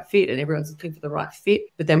that right fit and everyone's looking for the right fit.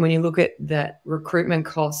 But then when you look at that recruitment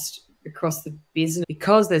cost across the business,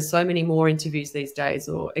 because there's so many more interviews these days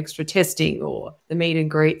or extra testing or the meet and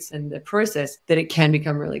greets and the process, that it can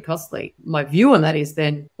become really costly. My view on that is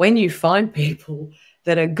then when you find people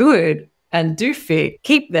that are good and do fit,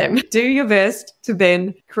 keep them. Do your best to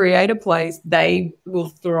then create a place they will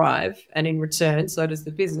thrive. And in return, so does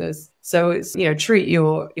the business. So it's, treat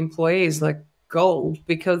your employees like gold,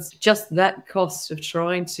 because just that cost of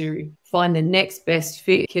trying to find the next best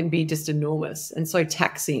fit can be just enormous and so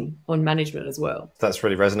taxing on management as well. That's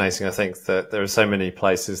really resonating. I think that there are so many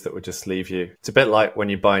places that would just leave you. It's a bit like when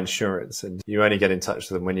you buy insurance and you only get in touch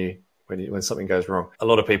with them when something goes wrong. A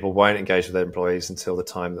lot of people won't engage with their employees until the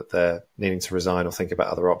time that they're needing to resign or think about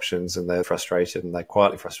other options, and they're frustrated and they're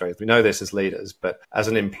quietly frustrated. We know this as leaders, but as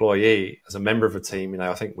an employee, as a member of a team,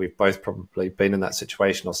 I think we've both probably been in that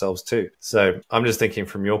situation ourselves too. So I'm just thinking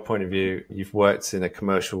from your point of view, you've worked in a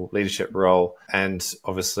commercial leadership role, and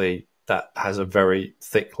obviously that has a very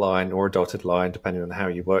thick line or a dotted line, depending on how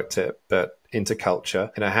you worked it, but into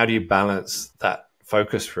culture. How do you balance that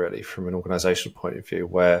focus really from an organizational point of view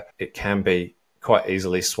where it can be quite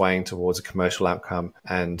easily swaying towards a commercial outcome,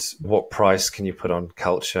 and what price can you put on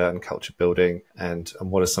culture and culture building, and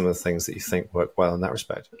what are some of the things that you think work well in that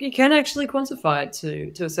respect? You can actually quantify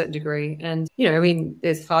it to a certain degree. And,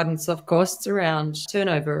 there's hard and soft costs around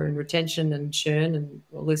turnover and retention and churn and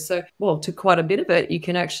all this. So, to quite a bit of it, you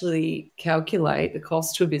can actually calculate the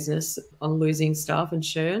cost to a business on losing staff and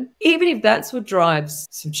churn. Even if that's what drives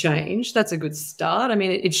some change, that's a good start. I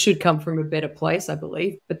mean, it should come from a better place, I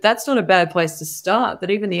believe, but that's not a bad place to start.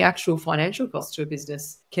 That even the actual financial cost to a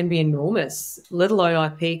business can be enormous, let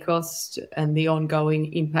alone IP cost and the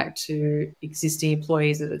ongoing impact to existing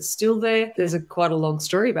employees that it's still there. There's quite a long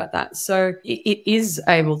story about that. So it is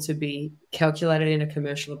able to be calculated in a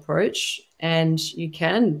commercial approach, and you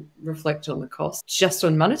can reflect on the cost just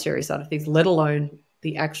on monetary side of things, let alone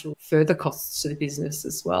the actual further costs to the business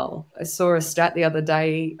as well. I saw a stat the other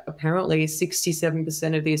day, apparently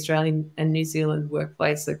 67% of the Australian and New Zealand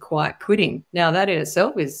workplace are quitting. Now that in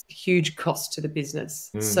itself is a huge cost to the business.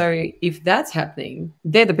 So if that's happening,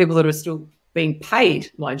 they're the people that are still being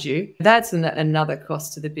paid, mind you. That's another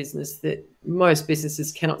cost to the business that most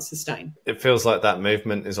businesses cannot sustain. It feels like that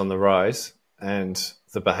movement is on the rise. and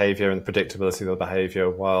the behavior and the predictability of the behavior,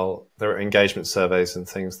 while there are engagement surveys and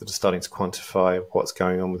things that are starting to quantify what's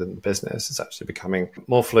going on within the business, it's actually becoming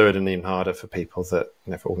more fluid and even harder for people that,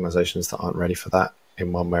 for organizations that aren't ready for that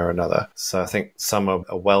in one way or another. So I think some are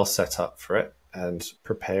well set up for it and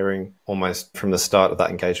preparing almost from the start of that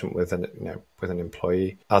engagement with an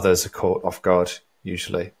employee. Others are caught off guard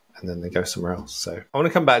usually, and then they go somewhere else. So I want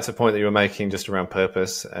to come back to the point that you were making just around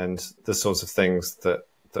purpose and the sorts of things that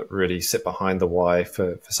really sit behind the why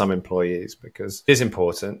for some employees, because it is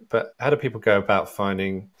important. But how do people go about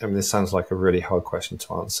finding, this sounds like a really hard question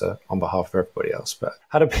to answer on behalf of everybody else, but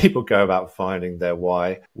how do people go about finding their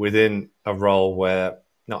why within a role where,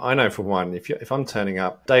 now I know for one, if I'm turning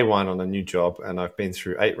up day one on a new job and I've been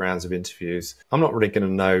through 8 rounds of interviews, I'm not really going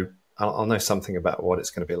to know. I'll know something about what it's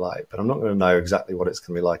going to be like, but I'm not going to know exactly what it's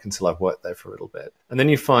going to be like until I've worked there for a little bit. And then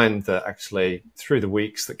you find that actually through the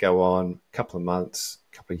weeks that go on, a couple of months,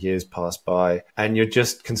 a couple of years pass by, and you're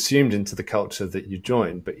just consumed into the culture that you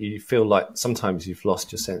joined, but you feel like sometimes you've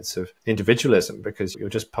lost your sense of individualism because you're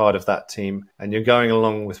just part of that team and you're going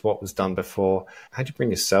along with what was done before. How do you bring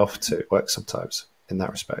yourself to work sometimes in that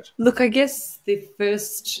respect? Look, I guess the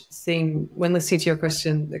first thing when listening to your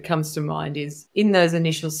question that comes to mind is in those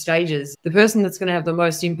initial stages, the person that's going to have the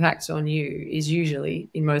most impact on you is usually,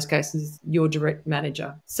 in most cases, your direct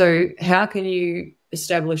manager. So how can you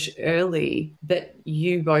establish early that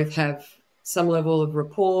you both have some level of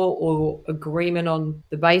rapport or agreement on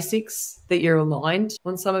the basics, that you're aligned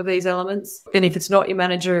on some of these elements? And if it's not your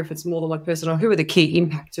manager, if it's more than one person, or who are the key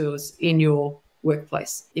impactors in your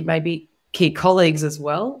workplace? It may be key colleagues as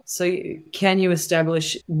well. So can you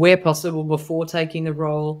establish where possible before taking the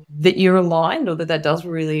role that you're aligned or that does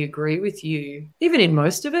really agree with you? Even in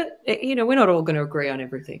most of it, we're not all going to agree on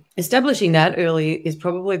everything. Establishing that early is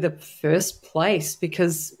probably the first place,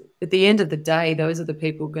 because at the end of the day, those are the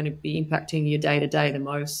people going to be impacting your day-to-day the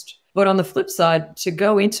most. But on the flip side, to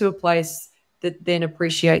go into a place that then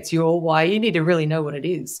appreciates your why, you need to really know what it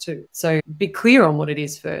is too. So be clear on what it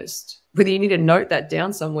is first. Whether you need to note that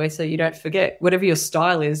down somewhere so you don't forget. Whatever your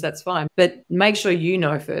style is, that's fine. But make sure you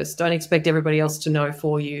know first. Don't expect everybody else to know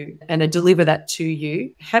for you and to deliver that to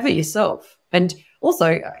you. Have it yourself. And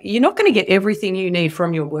also, you're not going to get everything you need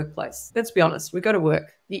from your workplace. Let's be honest. We've got to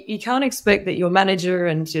work. You can't expect that your manager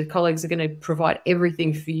and your colleagues are going to provide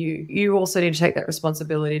everything for you. You also need to take that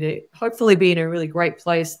responsibility to hopefully be in a really great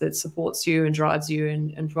place that supports you and drives you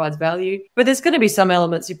and provides value. But there's going to be some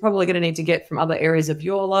elements you're probably going to need to get from other areas of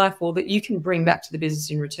your life or that you can bring back to the business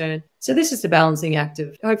in return. So this is the balancing act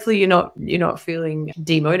of hopefully you're not feeling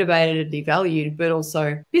demotivated and devalued, but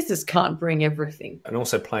also business can't bring everything. And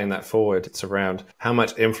also playing that forward, it's around how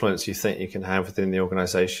much influence you think you can have within the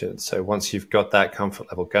organization. So once you've got that comfort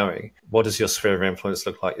level going, what does your sphere of influence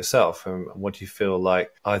look like yourself? And what do you feel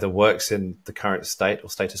like either works in the current state or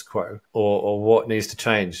status quo, or what needs to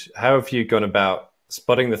change? How have you gone about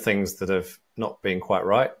spotting the things that have not been quite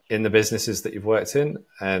right in the businesses that you've worked in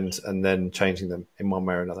and then changing them in one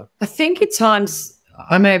way or another? I think at times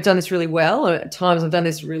I may have done this really well, or at times I've done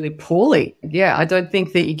this really poorly. Yeah, I don't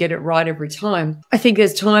think that you get it right every time. I think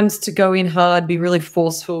there's times to go in hard, be really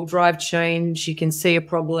forceful, drive change. You can see a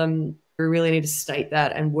problem. You really need to state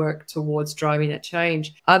that and work towards driving that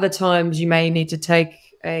change. Other times you may need to take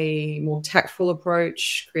a more tactful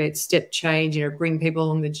approach, create step change, bring people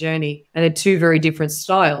along the journey. And they're two very different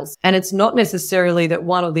styles. And it's not necessarily that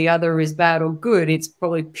one or the other is bad or good. It's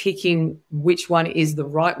probably picking which one is the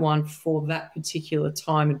right one for that particular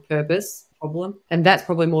time and purpose. Problem. And that's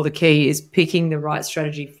probably more the key, is picking the right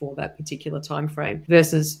strategy for that particular time frame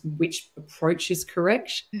versus which approach is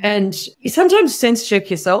correct. And you sometimes sense check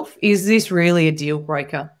yourself. Is this really a deal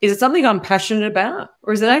breaker? Is it something I'm passionate about?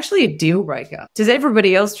 Or is it actually a deal breaker? Does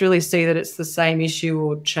everybody else really see that it's the same issue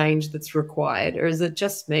or change that's required? Or is it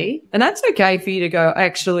just me? And that's okay for you to go,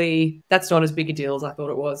 actually, that's not as big a deal as I thought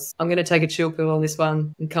it was. I'm going to take a chill pill on this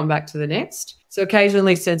one and come back to the next. So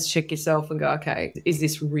occasionally sense check yourself and go, okay, is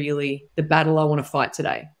this really the battle I want to fight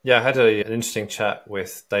today? Yeah, I had an interesting chat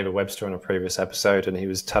with David Webster on a previous episode, and he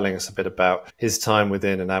was telling us a bit about his time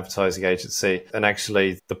within an advertising agency. And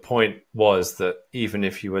actually the point was that even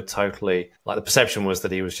if you were totally, like, the perception was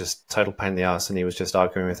that he was just total pain in the ass and he was just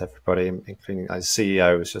arguing with everybody, including his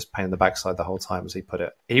CEO was just pain in the backside the whole time, as he put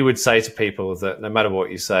it. He would say to people that no matter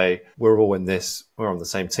what you say, we're all in this, we're on the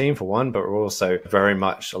same team for one, but we're also very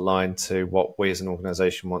much aligned to what we as an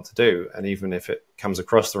organization want to do. And even if it comes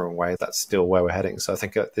across the wrong way, that's still where we're heading. So I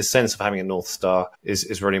think this sense of having a North Star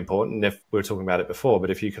is really important. And if we were talking about it before,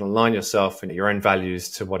 but if you can align yourself and your own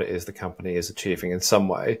values to what it is the company is achieving in some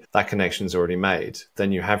way, that connection's already made.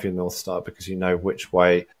 Then you have your North Star because you know which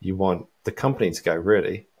way you want the company to go,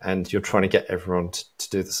 really. And you're trying to get everyone to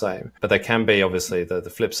do the same. But there can be obviously the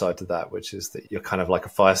flip side to that, which is that you're kind of like a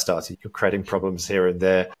fire starter. You're creating problems here and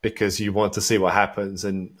there because you want to see what happens.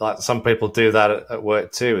 And like some people do that at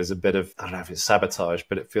work too, as a bit of, I don't know if it's sabotage,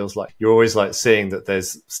 but it feels like you're always like seeing that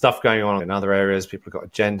there's stuff going on in other areas. People have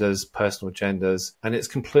got agendas, personal agendas, and it's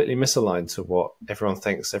completely misaligned to what everyone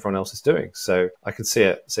thinks everyone else is doing. So I can see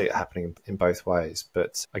it happening in both ways.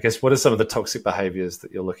 But I guess what are some of the toxic behaviors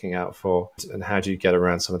that you're looking out for, and how do you get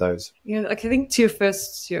around some of those? Yeah, like I think to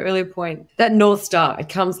your earlier point, that North Star,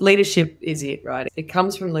 leadership is it, right? It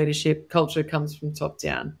comes from leadership, culture comes from top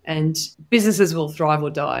down, and businesses will thrive or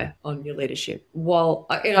die on your leadership. While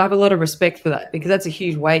I have a lot of respect for that, because that's a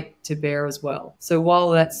huge weight to bear as well. So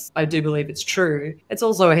while I do believe it's true, it's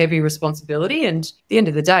also a heavy responsibility. And at the end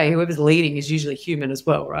of the day, whoever's leading is usually human as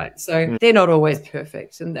well, right? So they're not always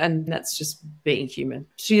perfect. And that's just being human.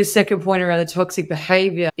 To your second point around the toxic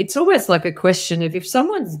behavior, it's almost like a question of if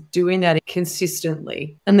someone's doing that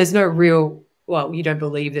consistently and there's no real, well, you don't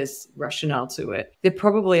believe there's rationale to it, they're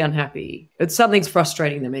probably unhappy. Something's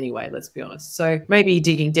frustrating them anyway, let's be honest. So maybe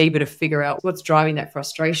digging deeper to figure out what's driving that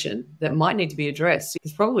frustration that might need to be addressed.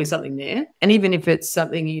 There's probably something there. And even if it's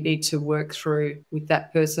something you need to work through with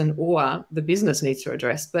that person or the business needs to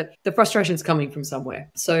address, but the frustration's coming from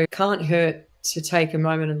somewhere. So it can't hurt to take a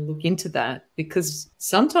moment and look into that, because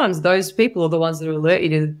sometimes those people are the ones that alert you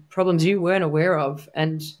to problems you weren't aware of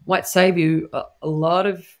and might save you a lot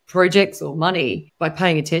of projects or money by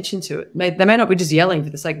paying attention to it. They may not be just yelling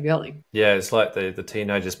for the sake of yelling. Yeah, it's like the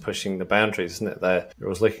teenagers pushing the boundaries, isn't it? They're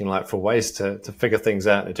always looking like for ways to figure things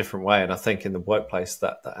out in a different way. And I think in the workplace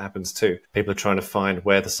that happens too. People are trying to find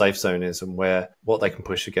where the safe zone is and what they can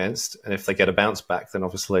push against. And if they get a bounce back, then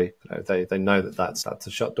obviously they know that's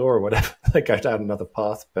a shut door or whatever. They go down another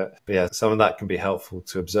path. But yeah, some of that can be helpful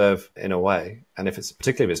to observe in a way. And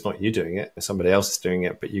particularly if it's not you doing it, if somebody else is doing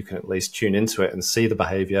it, but you can at least tune into it and see the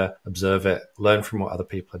behavior, observe it, learn from what other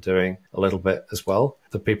people are doing a little bit as well.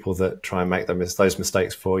 The people that try and make those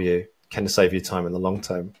mistakes for you can save you time in the long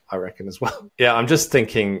term, I reckon, as well. Yeah, I'm just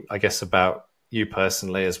thinking, I guess, about you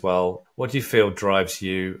personally as well. What do you feel drives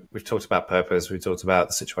you? We've talked about purpose. We've talked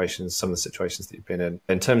about some of the situations that you've been in.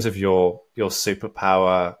 In terms of your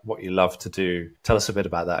superpower, what you love to do, tell us a bit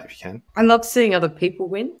about that if you can. I love seeing other people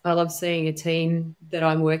win. I love seeing a team that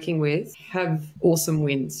I'm working with have awesome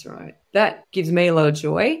wins, right? That gives me a lot of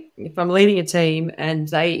joy. If I'm leading a team and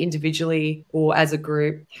they individually or as a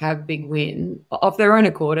group have big win of their own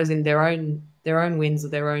accord, as in their own wins or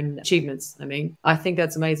their own achievements. I think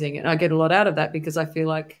that's amazing. And I get a lot out of that because I feel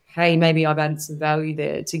like, hey, maybe I've added some value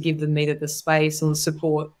there to give them either the space or the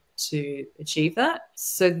support to achieve that.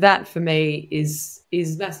 So that for me is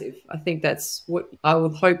massive. I think that's what I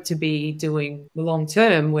would hope to be doing long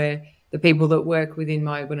term, where the people that work within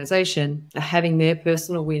my organization are having their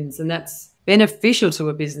personal wins. And that's beneficial to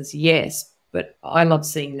a business, yes, but I love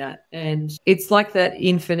seeing that. And it's like that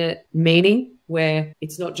infinite meaning where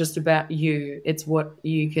it's not just about you, it's what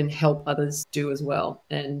you can help others do as well.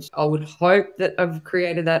 And I would hope that I've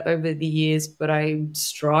created that over the years, but I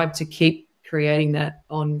strive to keep creating that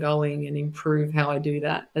ongoing and improve how I do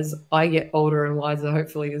that as I get older and wiser,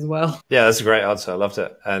 hopefully, as well. Yeah, that's a great answer. I loved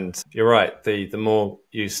it. And you're right. The more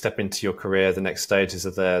you step into your career, the next stages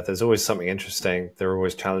are there. There's always something interesting. There are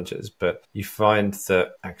always challenges, but you find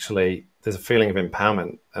that actually there's a feeling of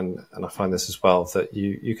empowerment. And I find this as well, that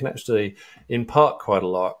you can actually impart quite a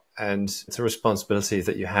lot. And it's a responsibility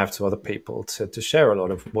that you have to other people to share a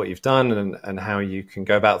lot of what you've done and how you can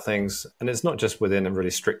go about things. And it's not just within a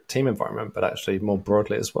really strict team environment, but actually more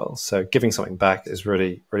broadly as well. So giving something back is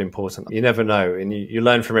really, really important. You never know. And you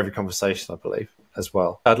learn from every conversation, I believe, as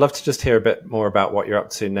well. I'd love to just hear a bit more about what you're up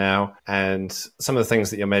to now and some of the things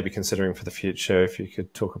that you're maybe considering for the future. If you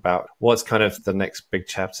could talk about what's kind of the next big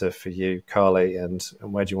chapter for you, Carly, and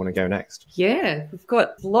where do you want to go next? Yeah, we've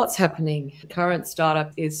got lots happening. The current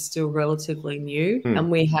startup is still relatively new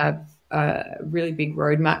and we have a really big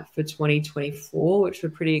roadmap for 2024, which we're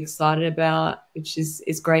pretty excited about, which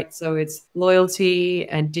is great. So it's loyalty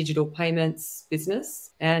and digital payments business.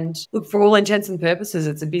 And look, for all intents and purposes,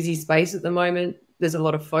 it's a busy space at the moment. There's a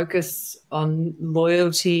lot of focus on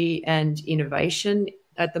loyalty and innovation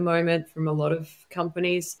at the moment from a lot of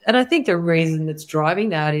companies. And I think the reason that's driving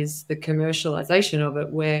that is the commercialization of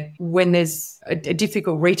it, where when there's a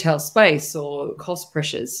difficult retail space or cost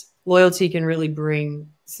pressures, loyalty can really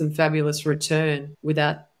bring some fabulous return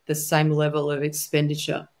without the same level of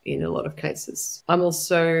expenditure. in a lot of cases. I'm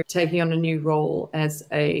also taking on a new role as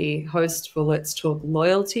a host for Let's Talk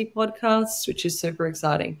Loyalty podcast, which is super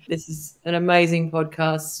exciting. This is an amazing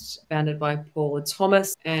podcast founded by Paula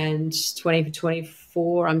Thomas, and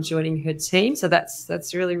 2024 I'm joining her team. So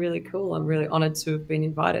that's really, really cool. I'm really honored to have been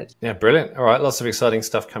invited. Yeah, brilliant. All right, lots of exciting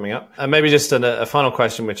stuff coming up. And maybe just a final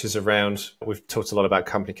question, which is around, we've talked a lot about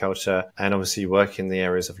company culture, and obviously you work in the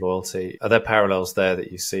areas of loyalty. Are there parallels there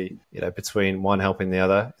that you see, between one helping the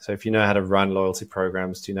other? So if you know how to run loyalty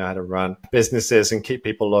programs, do you know how to run businesses and keep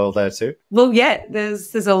people loyal there too? Well, yeah,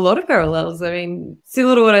 there's a lot of parallels. I mean,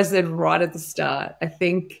 similar to what I said right at the start, I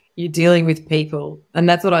think you're dealing with people. And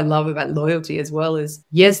that's what I love about loyalty as well is,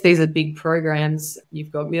 yes, these are big programs.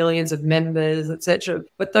 You've got millions of members, etc.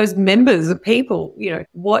 But those members are people,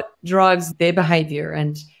 what drives their behavior,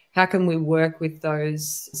 and how can we work with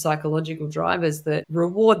those psychological drivers that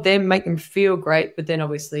reward them, make them feel great, but then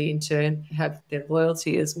obviously in turn have their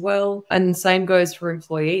loyalty as well. And the same goes for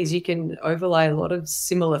employees. You can overlay a lot of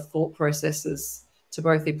similar thought processes to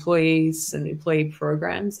both employees and employee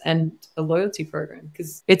programs and a loyalty program,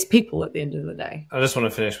 because it's people at the end of the day. I just want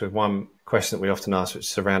to finish with one question that we often ask, which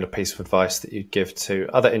is around a piece of advice that you'd give to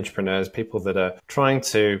other entrepreneurs, people that are trying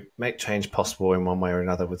to make change possible in one way or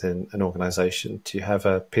another within an organization. Do you have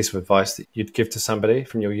a piece of advice that you'd give to somebody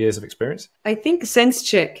from your years of experience? I think sense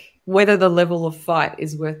check whether the level of fight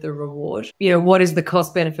is worth the reward. What is the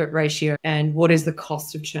cost benefit ratio and what is the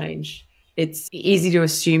cost of change? It's easy to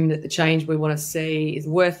assume that the change we want to see is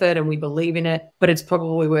worth it and we believe in it, but it's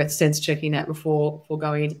probably worth sense checking that before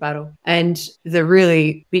going into battle. And the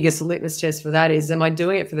really biggest litmus test for that is, am I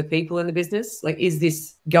doing it for the people in the business? Like, is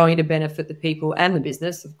this going to benefit the people and the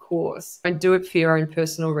business? Of course. Don't do it for your own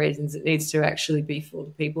personal reasons. It needs to actually be for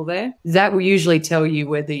the people there. That will usually tell you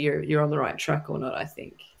whether you're on the right track or not, I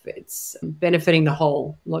think. It's benefiting the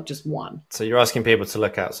whole, not just one. So you're asking people to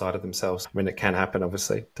look outside of themselves. I mean, it can happen,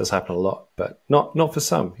 obviously. It does happen a lot, but not for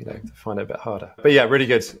some, they find it a bit harder. But yeah, really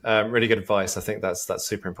good advice. I think that's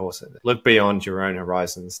super important. Look beyond your own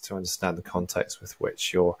horizons to understand the context with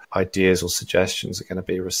which your ideas or suggestions are going to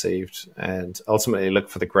be received, and ultimately look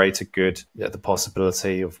for the greater good, the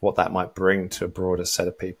possibility of what that might bring to a broader set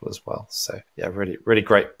of people as well. So yeah, really, really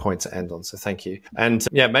great point to end on. So thank you. And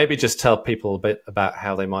yeah, maybe just tell people a bit about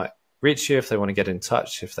how they might reach you if they want to get in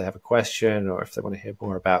touch, if they have a question, or if they want to hear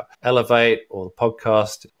more about Elevate or the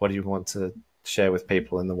podcast. What do you want to share with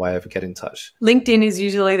people in the way of get in touch? LinkedIn is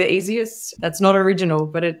usually the easiest. That's not original,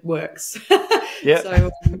 but it works. Yeah. So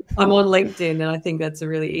I'm on LinkedIn, and I think that's a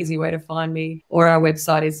really easy way to find me. Or our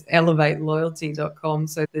website is elevateleoyalty.com.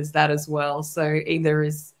 So there's that as well. So either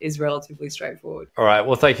is relatively straightforward. All right.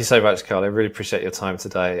 Well, thank you so much, Carly. I really appreciate your time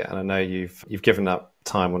today. And I know you've given up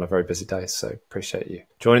time on a very busy day. So appreciate you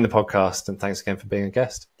joining the podcast. And thanks again for being a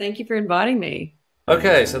guest. Thank you for inviting me.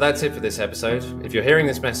 Okay, so that's it for this episode. If you're hearing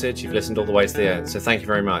this message, you've listened all the way to the end. So thank you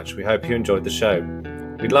very much. We hope you enjoyed the show.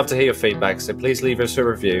 We'd love to hear your feedback, so please leave us a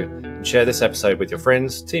review and share this episode with your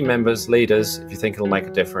friends, team members, leaders, if you think it'll make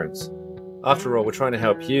a difference. After all, we're trying to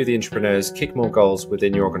help you, the entrepreneurs, kick more goals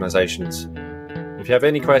within your organizations. If you have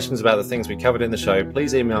any questions about the things we covered in the show,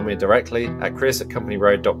 please email me directly at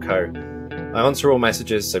chris@companyroad.co. I answer all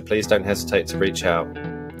messages, so please don't hesitate to reach out.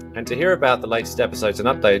 And to hear about the latest episodes and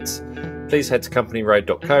updates, please head to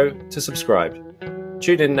companyroad.co to subscribe.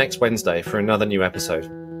 Tune in next Wednesday for another new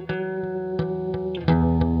episode.